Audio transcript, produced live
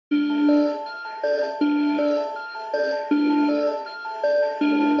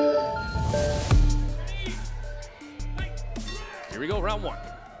go, round one.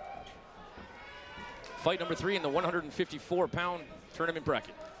 Fight number 3 in the 154-pound tournament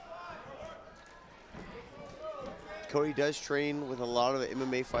bracket. Cody does train with a lot of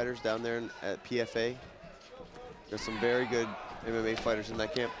MMA fighters down there at PFA. There's some very good MMA fighters in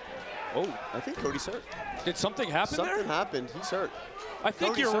that camp. Oh, I think Cody's hurt. Did something happen there? Something happened. He's hurt. I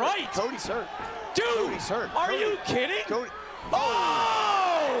think Cody's you're hurt. right. Cody's hurt. Dude, Cody's hurt. Are you kidding? Cody.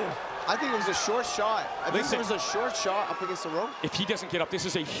 Oh! I think it was a short shot. I think Listen, it was a short shot up against the rope. If he doesn't get up, this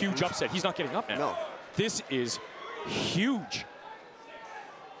is a huge upset. He's not getting up now. No. This is huge.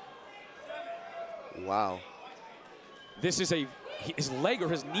 Wow. This is his leg or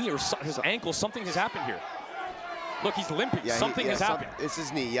his knee or his ankle, something has happened here. Look, he's limping. Yeah, something has happened. It's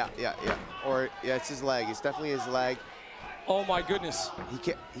his knee, yeah. Or, yeah, it's his leg. It's definitely his leg. Oh, my goodness. He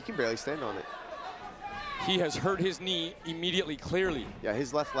can barely stand on it. He has hurt his knee immediately, clearly. Yeah,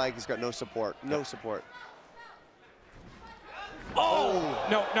 his left leg has got no support. No support. Oh!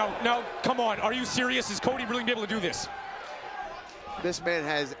 No, come on. Are you serious? Is Cody really going to be able to do this? This man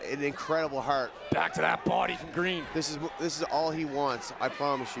has an incredible heart. Back to that body from Green. This is all he wants, I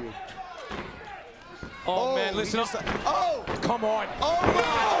promise you. Oh man, listen up. Oh! Come on. Oh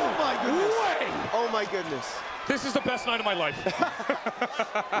my goodness. Way. Oh my goodness. This is the best night of my life.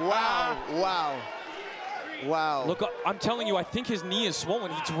 Wow. Look, I'm telling you, I think his knee is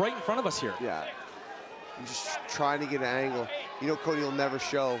swollen. He's right in front of us here. Yeah. I'm just trying to get an angle. You know Cody will never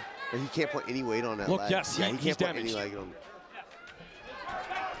show, but he can't put any weight on that leg. Yes, yeah, he he's can't put damaged. any leg on.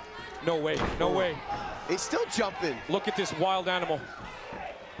 No way, no way. He's still jumping. Look at this wild animal.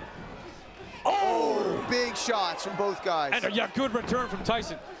 Oh! Big shots from both guys. And yeah, good return from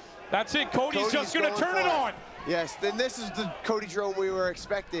Tyson. That's it, Cody's just gonna turn it on. Yes, then this is the Cody Jerome we were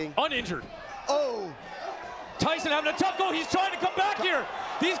expecting. Uninjured. Oh! Tyson having a tough go, he's trying to come back here.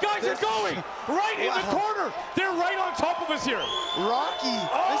 These guys are going right in the corner. They're right on top of us here. Rocky,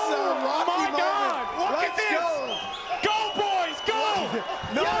 this is a Rocky moment. God, look at this. Go, boys, go.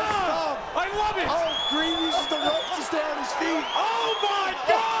 No, stop. I love it. Oh, Green uses the rope to stay on his feet. Oh my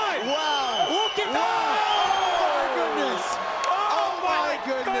God. Wow. Look at that. Oh my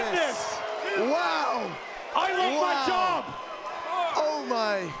goodness. Wow. I love my job. Oh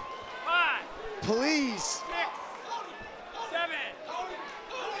my. 5. Please. 6. 7. 8.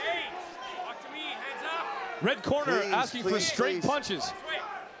 Walk to me, hands up. Red corner asking for straight punches. Swing.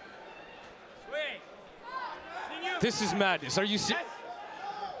 This is madness. Are you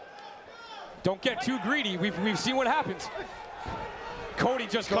Don't get too greedy. We've seen what happens. Cody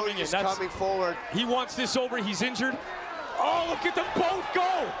just coming in. That's coming forward. He wants this over. He's injured. Oh, look at them both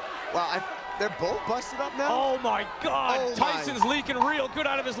go. Wow, they're both busted up now? Oh my God. Oh Tyson's leaking real good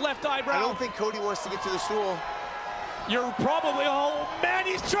out of his left eyebrow. I don't think Cody wants to get to the stool. You're probably, oh man,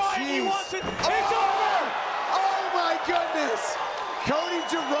 he's trying. Jeez. He wants it. It's over. Oh my goodness. Cody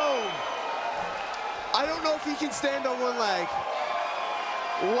Jerome. I don't know if he can stand on one leg.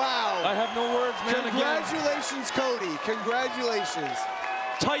 Wow. I have no words, man. Congratulations, Cody. Congratulations.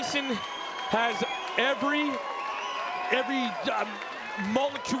 Tyson has every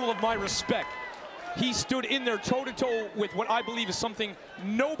molecule of my respect. He stood in there toe-to-toe with what I believe is something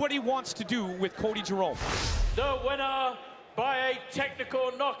nobody wants to do with Cody Jerome. The winner by a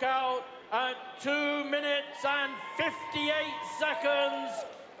technical knockout at 2 minutes and 58 seconds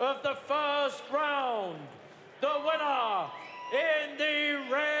of the first round. The winner in the